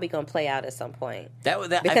that's probably going to play out at some point because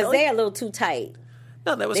they're a little too tight.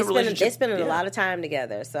 No, that was a relationship. They're spending a lot of time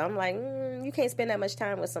together. So I'm like, you can't spend that much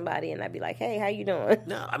time with somebody and I'd be like, hey, how you doing?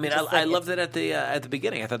 No, I mean, I loved it at the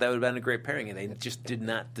beginning. I thought that would have been a great pairing, and they just did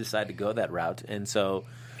not decide to go that route. And so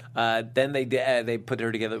then they put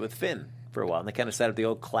her together with Finn for a while, and they kind of set up the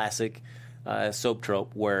old classic soap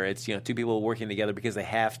trope where it's two people working together because they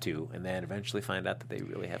have to, and then eventually find out that they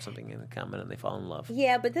really have something in common and they fall in love.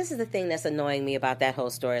 Yeah, but this is the thing that's annoying me about that whole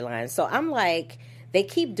storyline. So I'm like, they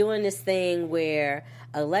keep doing this thing where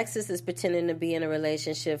Alexis is pretending to be in a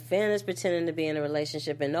relationship, Finn is pretending to be in a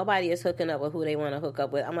relationship, and nobody is hooking up with who they want to hook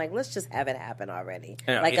up with. I'm like, let's just have it happen already.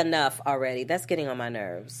 Enough already. That's getting on my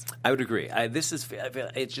nerves. I would agree. I feel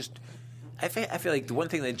like the one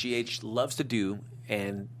thing that GH loves to do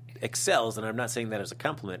and excels, and I'm not saying that as a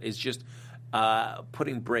compliment, is just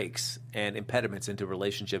putting brakes and impediments into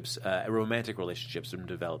relationships, romantic relationships from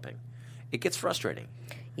developing. It gets frustrating.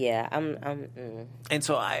 Yeah, And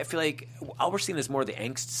so I feel like all we're seeing is more the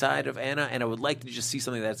angst side of Anna, and I would like to just see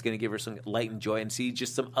something that's going to give her some light and joy and see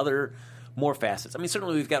just some other more facets. I mean,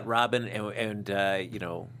 certainly we've got Robin and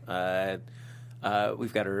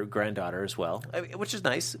we've got her granddaughter as well, which is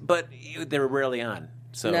nice, but they're rarely on.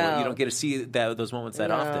 So you don't get to see those moments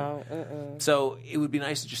that often. So it would be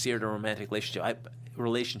nice to just see her in a romantic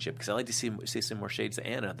relationship because I like to see some more shades of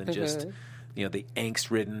Anna than just the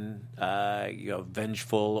angst-ridden,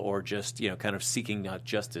 vengeful, or just kind of seeking out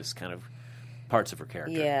justice kind of parts of her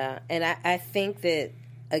character. Yeah, and I think that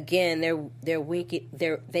again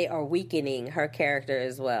they are weakening her character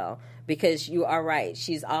as well because you are right.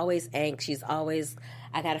 She's always angst. She's always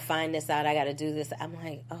I got to find this out. I got to do this. I'm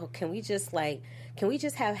like, oh, can we just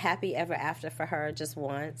have happy ever after for her just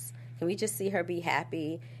once? Can we just see her be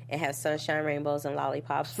happy and have sunshine, rainbows, and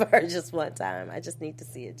lollipops for her just one time? I just need to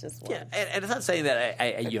see it just once. Yeah, and it's not saying that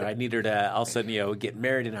I need her to all of a sudden get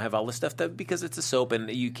married and have all this stuff because it's a soap and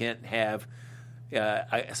you can't have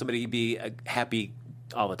somebody be happy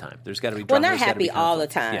all the time. There's got to be drama. Well, not happy all the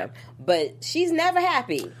time, but she's never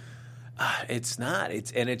happy. It's not.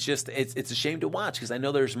 It's a shame to watch because I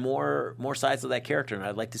know there's more sides of that character, and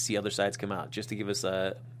I'd like to see other sides come out just to give us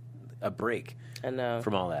a break. I know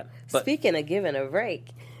from all that. But speaking of giving a break,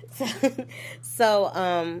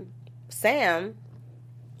 so Sam,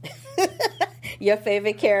 your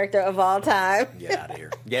favorite character of all time. Get out of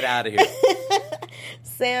here! Get out of here!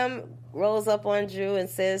 Sam rolls up on Drew and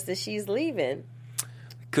says that she's leaving.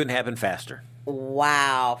 Couldn't happen faster.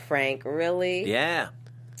 Wow, Frank, really? Yeah.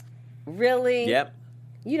 Really? Yep.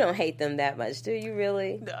 You don't hate them that much, do you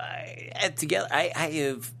really? Together, I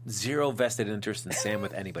have zero vested interest in Sam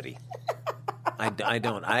with anybody. I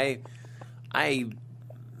don't. I'm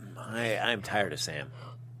tired of Sam.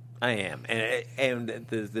 I am. And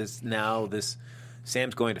this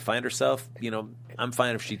Sam's going to find herself. I'm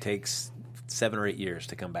fine if she takes 7 or 8 years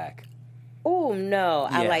to come back. Oh, no.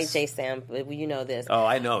 Yes. I like J. Sam. You know this. Oh,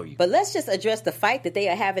 I know. But let's just address the fight that they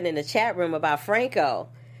are having in the chat room about Franco.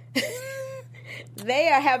 They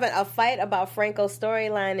are having a fight about Franco's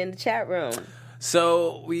storyline in the chat room.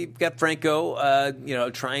 So we've got Franco,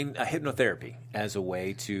 trying hypnotherapy as a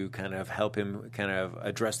way to kind of help him kind of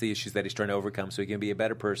address the issues that he's trying to overcome so he can be a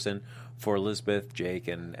better person for Elizabeth, Jake,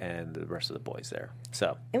 and the rest of the boys there.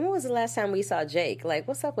 So. And when was the last time we saw Jake? Like,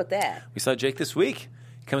 what's up with that? We saw Jake this week.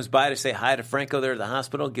 comes by to say hi to Franco there at the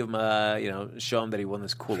hospital, give him show him that he won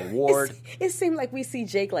this cool award. It seemed like we see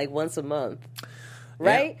Jake like once a month.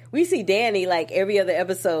 Right? Yeah. We see Danny like every other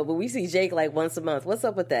episode, but we see Jake like once a month. What's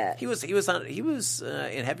up with that? He was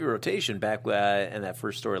in heavy rotation back in that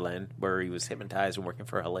first storyline where he was hypnotized and working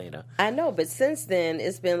for Helena. I know, but since then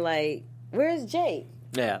it's been like, where's Jake?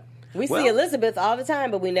 Yeah. We see Elizabeth all the time,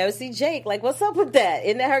 but we never see Jake. Like, what's up with that?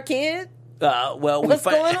 Isn't that her kid? What's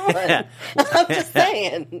going on? I'm just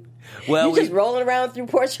saying. Well, you just rolling around through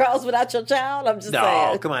Port Charles without your child? I'm just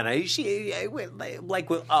saying. No, come on. Like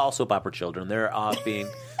with all soap opera children, they're off being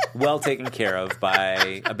well taken care of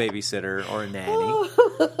by a babysitter or a nanny.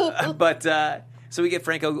 So we get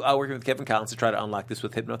Franco working with Kevin Collins to try to unlock this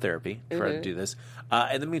with hypnotherapy, try to do this.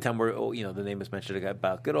 In the meantime, the name is mentioned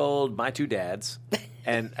about good old My Two Dads.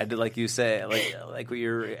 And I did like you say, like what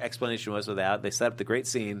your explanation was with that. They set up the great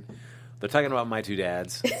scene. They're talking about My Two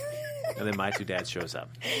Dads, and then My Two Dads shows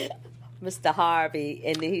up. Mr. Harvey,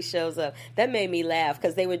 and then he shows up. That made me laugh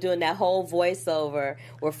because they were doing that whole voiceover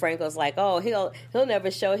where Franco's like, "Oh, he'll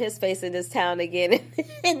never show his face in this town again,"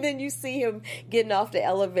 and then you see him getting off the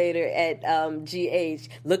elevator at GH,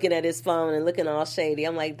 looking at his phone and looking all shady.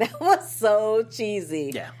 I'm like, that was so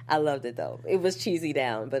cheesy. Yeah, I loved it though. It was cheesy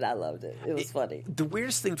down, but I loved it. It was funny. The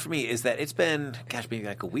weirdest thing for me is that it's been, maybe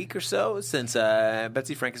like a week or so since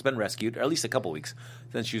Betsy Frank has been rescued, or at least a couple weeks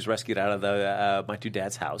since she was rescued out of the My Two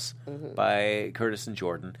Dads' house. By Curtis and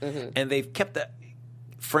Jordan, and they've kept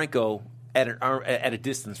Franco at a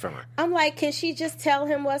distance from her. I'm like, can she just tell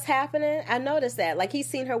him what's happening? I noticed that. Like, he's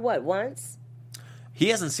seen her once? He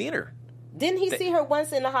hasn't seen her. Didn't he see her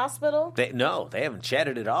once in the hospital? They haven't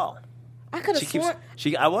chatted at all. I could have sworn.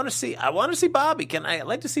 I want to see Bobby. I'd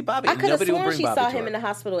like to see Bobby. I could have sworn she saw him in the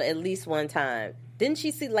hospital at least one time. Didn't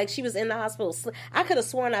she see, like, she was in the hospital? I could have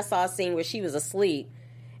sworn I saw a scene where she was asleep.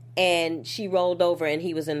 And she rolled over, and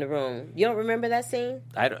he was in the room. You don't remember that scene?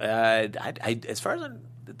 As far as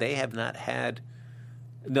they have not had.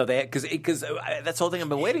 No, they because that's the whole thing I've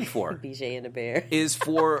been waiting for. BJ and the Bear is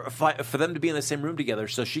for them to be in the same room together,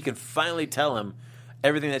 so she can finally tell him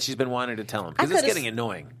everything that she's been wanting to tell him. Because it's getting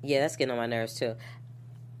annoying. Yeah, that's getting on my nerves too.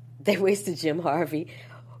 They wasted Jim Harvey.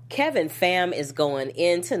 Kevin Pham is going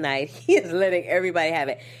in tonight. He is letting everybody have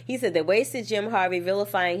it. He said they wasted Jim Harvey,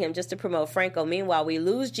 vilifying him just to promote Franco. Meanwhile, we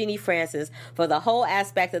lose Jeannie Francis for the whole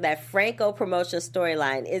aspect of that Franco promotion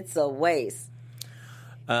storyline. It's a waste.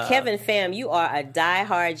 Kevin Pham, you are a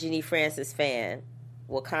diehard Jeannie Francis fan.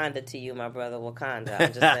 Wakanda to you, my brother. Wakanda.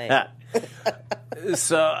 I'm just saying.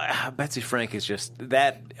 So Betsy Frank is just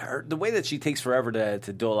the way that she takes forever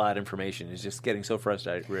to dole out information is just getting so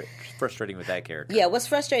frustrating with that character. Yeah, what's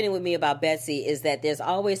frustrating with me about Betsy is that there's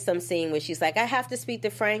always some scene where she's like, I have to speak to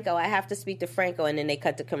Franco, and then they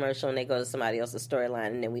cut the commercial and they go to somebody else's storyline,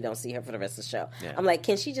 and then we don't see her for the rest of the show. Yeah. I'm like,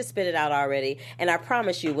 can she just spit it out already? And I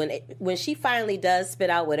promise you, when she finally does spit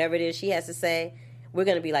out whatever it is she has to say, we're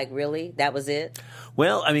going to be like, really? That was it?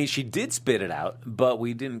 Well, I mean, she did spit it out, but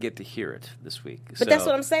we didn't get to hear it this week. But that's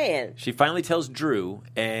what I'm saying. She finally tells Drew,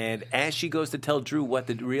 and as she goes to tell Drew what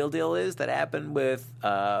the real deal is that happened with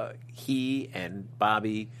he and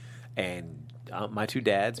Bobby and My Two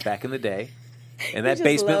Dads back in the day, in that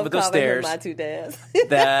basement with those stairs. My Two Dads.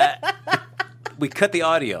 We cut the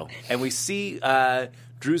audio, and we see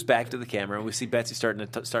Drew's back to the camera, and we see Betsy starting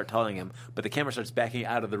to start telling him, but the camera starts backing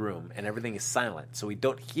out of the room, and everything is silent, so we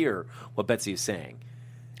don't hear what Betsy is saying.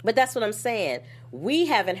 But that's what I'm saying. We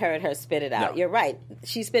haven't heard her spit it out. No. You're right.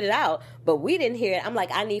 She spit it out, but we didn't hear it. I'm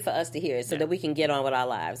like, I need for us to hear it so that we can get on with our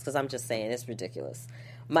lives, because I'm just saying, it's ridiculous.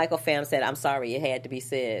 Michael Pham said, I'm sorry, it had to be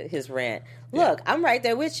said, his rant. Look, I'm right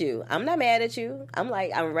there with you. I'm not mad at you. I'm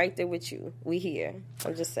right there with you. We here.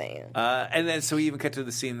 I'm just saying. And then so we even cut to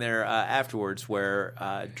the scene there afterwards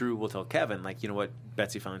where Drew will tell Kevin, like, you know what,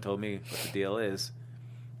 Betsy finally told me what the deal is.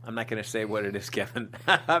 I'm not going to say what it is, Kevin.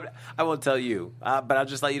 I won't tell you. But I'll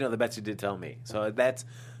just let you know that Betsy did tell me. So that's,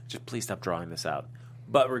 just please stop drawing this out.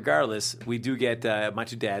 But regardless, we do get My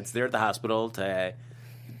Two Dads there at the hospital to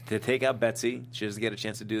take out Betsy. He doesn't get a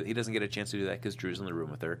chance to do that because Drew's in the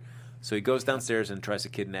room with her. So he goes downstairs and tries to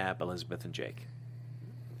kidnap Elizabeth and Jake.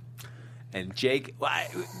 And Jake,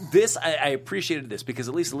 I appreciated this because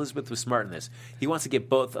at least Elizabeth was smart in this. He wants to get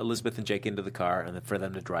both Elizabeth and Jake into the car and then for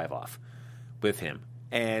them to drive off with him.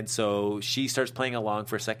 And so she starts playing along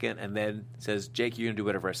for a second and then says, Jake, you're going to do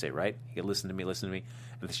whatever I say, right? You listen to me. And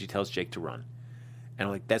then she tells Jake to run. And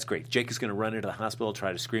I'm like, that's great. Jake is going to run into the hospital,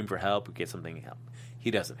 try to scream for help, or get something to help. He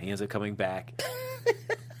doesn't. He ends up coming back.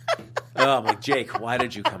 Oh, I'm like, Jake, why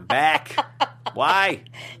did you come back? Why?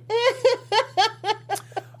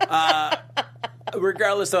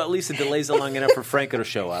 regardless, though, at least it delays it long enough for Franco to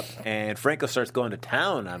show up, and Franco starts going to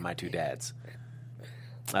town on my two dads.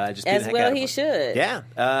 Just As well he should. Yeah.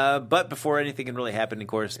 But before anything can really happen, of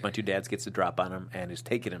course, my two dads gets a drop on him and is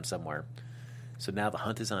taking him somewhere. So now the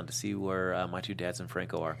hunt is on to see where my two dads and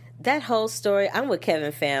Franco are. That whole story, I'm with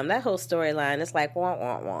Kevin Pham. That whole storyline, it's like, womp,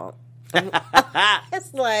 womp, womp.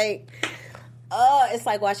 It's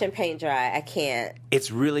like watching paint dry. I can't. It's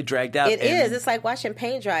really dragged out. It is. It's like watching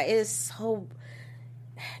paint dry. It is so...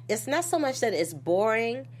 It's not so much that it's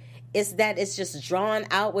boring. It's that it's just drawn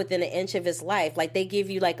out within an inch of his life. Like, they give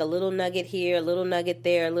you, like, a little nugget here, a little nugget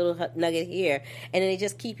there, a little nugget here, and then they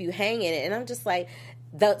just keep you hanging. And I'm just like...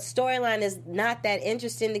 The storyline is not that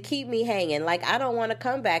interesting to keep me hanging. Like, I don't want to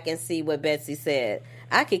come back and see what Betsy said.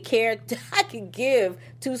 I could give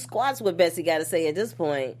two squats what Betsy got to say at this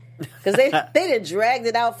point. Because they done dragged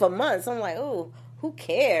it out for months. I'm like, ooh, who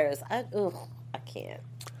cares? I can't.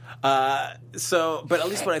 But at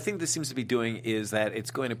least what I think this seems to be doing is that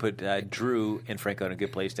it's going to put Drew and Franco in a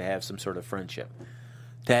good place to have some sort of friendship.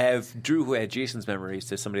 To have Drew, who had Jason's memories,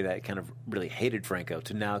 to somebody that kind of really hated Franco,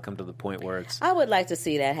 to now come to the point where it's... I would like to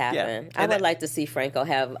see that happen. Yeah. I would like to see Franco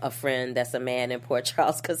have a friend that's a man in Port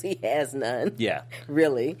Charles, because he has none. Yeah.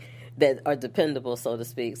 Really, that are dependable, so to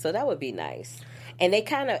speak. So that would be nice. And they've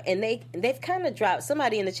kind of dropped...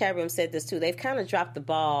 Somebody in the chat room said this too. They've kind of dropped the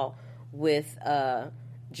ball with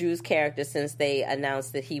Drew's character since they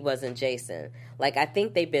announced that he wasn't Jason. Like, I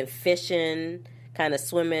think they've been fishing... kind of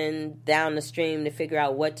swimming down the stream to figure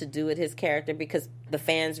out what to do with his character, because the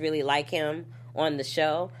fans really like him on the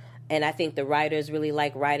show, and I think the writers really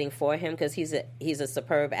like writing for him because he's a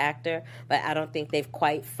superb actor, but I don't think they've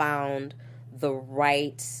quite found the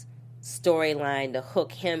right storyline to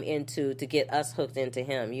hook him into, to get us hooked into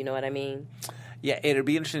him. You know what I mean? Yeah, it'd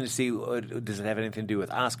be interesting to see, does it have anything to do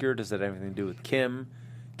with Oscar? Does it have anything to do with Kim?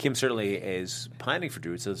 Kim certainly is pining for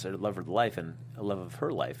Drew. It's a love of life and a love of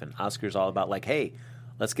her life. And Oscar's all about, like, hey,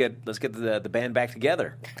 let's get the band back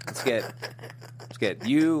together. Let's get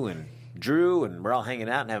you and Drew, and we're all hanging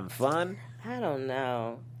out and having fun. I don't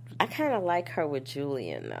know. I kind of like her with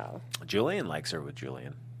Julian, though. Julian likes her with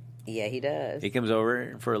Julian. Yeah, he does. He comes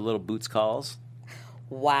over for a little boots calls.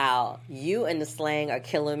 Wow, you and the slang are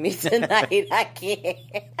killing me tonight. I can't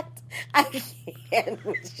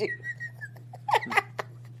with you.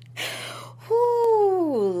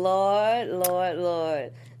 Whoo,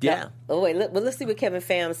 Lord. Yeah. Let's see what Kevin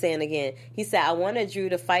Pham saying again. He said, I wanted Drew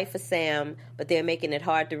to fight for Sam, but they're making it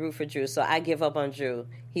hard to root for Drew, so I give up on Drew.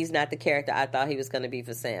 He's not the character I thought he was going to be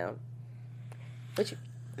for Sam.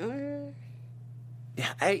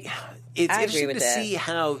 Yeah, it's interesting to see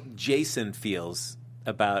how Jason feels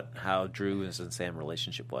about how Drew's and Sam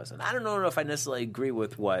relationship was. And I don't know if I necessarily agree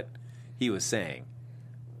with what he was saying.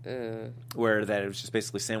 Where that it was just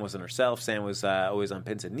basically Sam wasn't herself. Sam was always on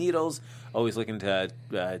pins and needles, always looking to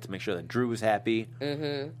make sure that Drew was happy.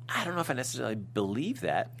 Mm-hmm. I don't know if I necessarily believe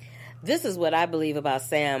that. This is what I believe about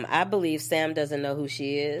Sam. I believe Sam doesn't know who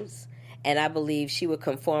she is, and I believe she would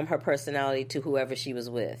conform her personality to whoever she was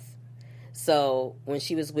with. So when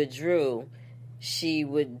she was with Drew, she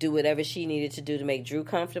would do whatever she needed to do to make Drew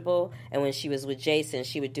comfortable, and when she was with Jason,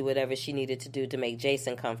 she would do whatever she needed to do to make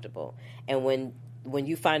Jason comfortable. And when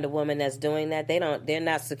you find a woman that's doing that, they're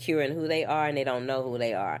not secure in who they are, and they don't know who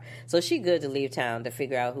they are. So she good to leave town to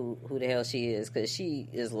figure out who the hell she is, because she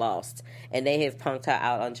is lost. And they have punked her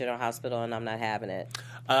out on General Hospital, and I'm not having it.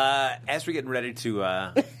 As we're getting ready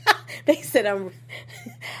to... They said,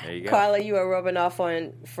 there you go. Carla, you are rubbing off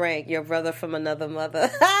on Frank, your brother from another mother.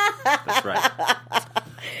 That's right.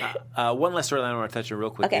 One last storyline I want to touch on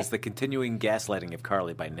real quick is the continuing gaslighting of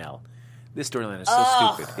Carly by Nell. This storyline is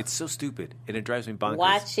so stupid. It's so stupid, and it drives me bonkers.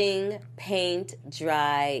 Watching paint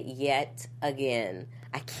dry yet again.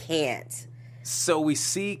 I can't. So we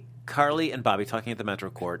see Carly and Bobby talking at the Metro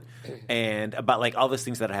Court and about like all these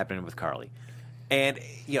things that are happening with Carly. And,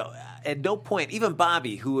 you know, at no point, even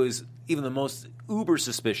Bobby, who was even the most uber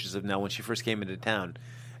suspicious of Nell when she first came into town,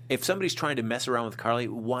 if somebody's trying to mess around with Carly,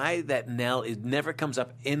 why that Nell never comes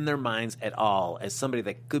up in their minds at all as somebody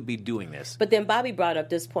that could be doing this. But then Bobby brought up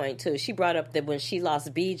this point, too. She brought up that when she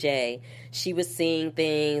lost BJ, she was seeing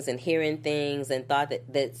things and hearing things and thought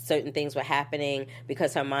that certain things were happening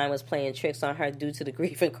because her mind was playing tricks on her due to the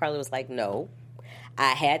grief. And Carly was like, no.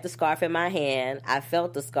 I had the scarf in my hand. I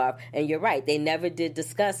felt the scarf. And you're right. They never did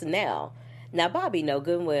discuss Nell. Now, Bobby know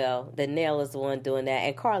good and well that Nell is the one doing that,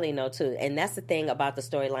 and Carly know too. And that's the thing about the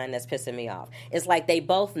storyline that's pissing me off. It's like they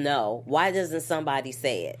both know. Why doesn't somebody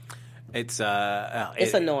say it? It's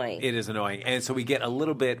annoying. It is annoying. And so we get a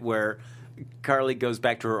little bit where Carly goes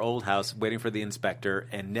back to her old house waiting for the inspector,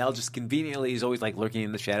 and Nell just conveniently is always like lurking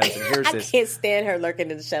in the shadows and hears this. I can't stand her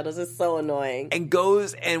lurking in the shadows. It's so annoying. And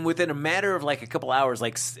goes, and within a matter of like a couple hours,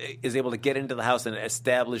 like is able to get into the house and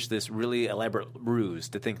establish this really elaborate ruse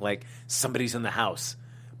to think like somebody's in the house.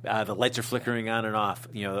 The lights are flickering on and off.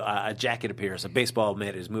 A jacket appears. A baseball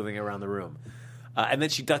mitt is moving around the room. And then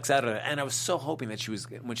she ducks out of it. And I was so hoping that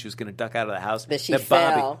when she was going to duck out of the house, that she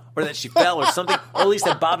fell. Or that she fell or something, or at least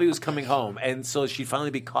that Bobby was coming home. And so she'd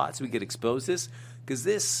finally be caught so we could expose this. Because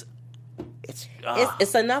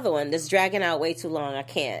it's another one that's dragging out way too long. I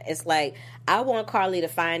can't. It's like, I want Carly to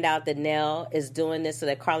find out that Nell is doing this so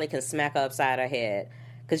that Carly can smack her upside her head.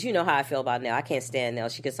 Because you know how I feel about Nell. I can't stand Nell.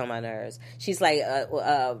 She gets on my nerves. She's like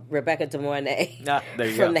Rebecca De Mornay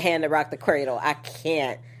from The Hand That Rocked the Cradle. I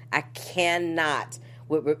cannot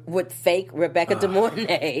with fake Rebecca De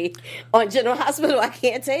Mornay on General Hospital. I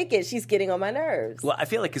can't take it. She's getting on my nerves. Well, I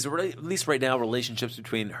feel like, because at least right now, relationships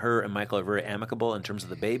between her and Michael are very amicable in terms of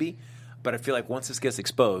the baby. But I feel like once this gets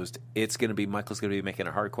exposed, Michael's going to be making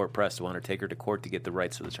a hardcore press to want to take her to court to get the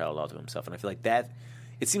rights for the child all to himself. And I feel like that,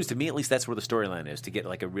 it seems to me at least that's where the storyline is, to get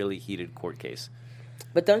like a really heated court case.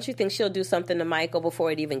 But don't you think she'll do something to Michael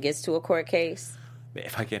before it even gets to a court case?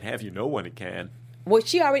 If I can't have you know when it can. Well,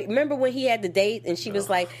 she already remember when he had the date, and she was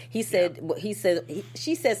like, she said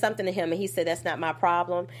something to him, and he said, "That's not my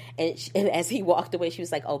problem." And as he walked away, she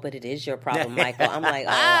was like, "Oh, but it is your problem, Michael." I'm like,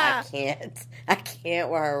 "Oh, I can't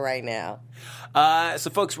with her right now."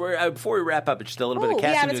 So, folks, before we wrap up, it's just a little bit of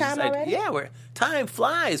casting news. We out of time already? Yeah, time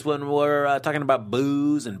flies when we're talking about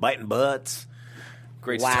booze and biting butts.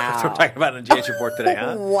 Great stuff we're talking about in the GH Report today,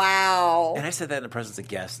 huh? Wow. And I said that in the presence of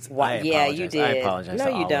guests. Wow. Yeah, you did. I apologize. No,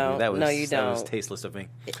 you don't. That was tasteless of me.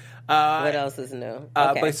 What else is new?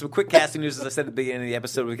 Okay. But some quick casting news, as I said at the beginning of the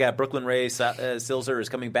episode. We got Brooklyn Ray Silzer is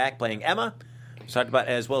coming back playing Emma. We talked about,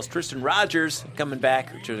 as well as Tristan Rogers coming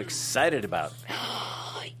back, which we're excited about.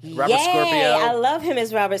 Robert Scorpio. I love him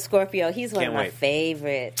as Robert Scorpio. He's one of my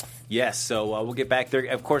favorites. Yes, so we'll get back there.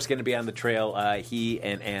 Of course, going to be on the trail. He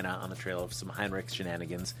and Anna on the trail of some Heinrich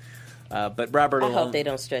shenanigans. But Robert, I hope they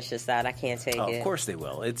don't stretch this out. I can't take it. Of course they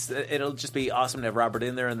will. It'll just be awesome to have Robert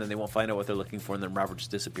in there, and then they won't find out what they're looking for, and then Robert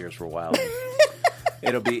just disappears for a while.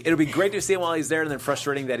 It'll be great to see him while he's there, and then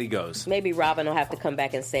frustrating that he goes. Maybe Robin will have to come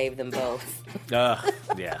back and save them both. Yeah,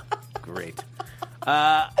 great.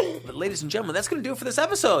 But ladies and gentlemen, that's going to do it for this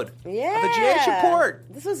episode of the GH Report.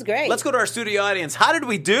 This was great. Let's go to our studio audience. How did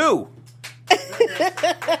we do?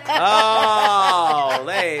 Oh,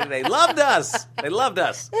 they loved us. They loved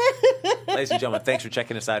us. Ladies and gentlemen, thanks for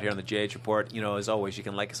checking us out here on the GH Report. As always, you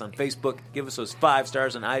can like us on Facebook, give us those 5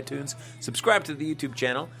 stars on iTunes, subscribe to the YouTube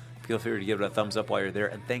channel. Feel free to give it a thumbs up while you're there.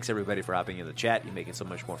 And thanks, everybody, for hopping in the chat. You make it so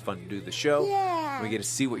much more fun to do the show. Yeah. We get to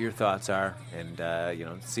see what your thoughts are and,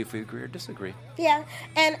 see if we agree or disagree. Yeah.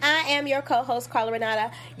 And I am your co-host, Carla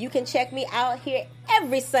Renata. You can check me out here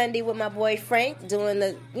every Sunday with my boy Frank doing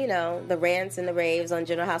the rants and the raves on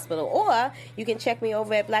General Hospital. Or you can check me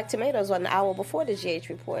over at Black Tomatoes an hour before the GH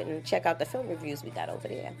Report and check out the film reviews we got over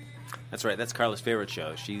there. That's right. That's Carla's favorite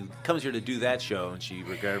show. She comes here to do that show, and she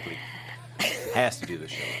regrettably has to do the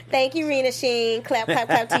show. Thank you, Rena Sheen. Clap, clap,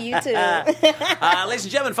 clap to you, too. Ladies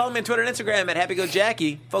and gentlemen, follow me on Twitter and Instagram at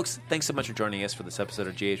HappyGoJackie. Folks, thanks so much for joining us for this episode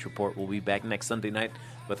of GH Report. We'll be back next Sunday night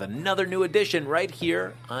with another new edition right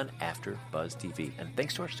here on AfterBuzz TV. And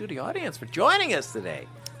thanks to our studio audience for joining us today.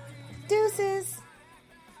 Deuces.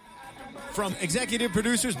 From executive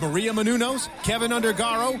producers Maria Menounos, Kevin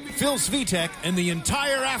Undergaro, Phil Svitek, and the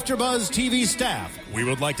entire AfterBuzz TV staff, we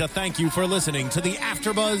would like to thank you for listening to the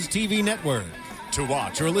AfterBuzz TV network. To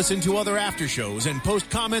watch or listen to other after shows and post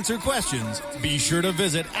comments or questions, be sure to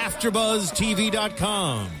visit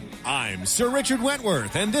AfterBuzzTV.com. I'm Sir Richard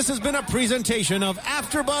Wentworth, and this has been a presentation of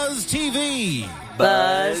AfterBuzz TV.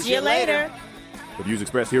 Buzz you later. The views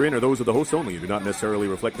expressed herein are those of the hosts only and do not necessarily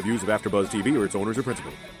reflect the views of AfterBuzz TV or its owners or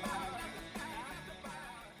principals.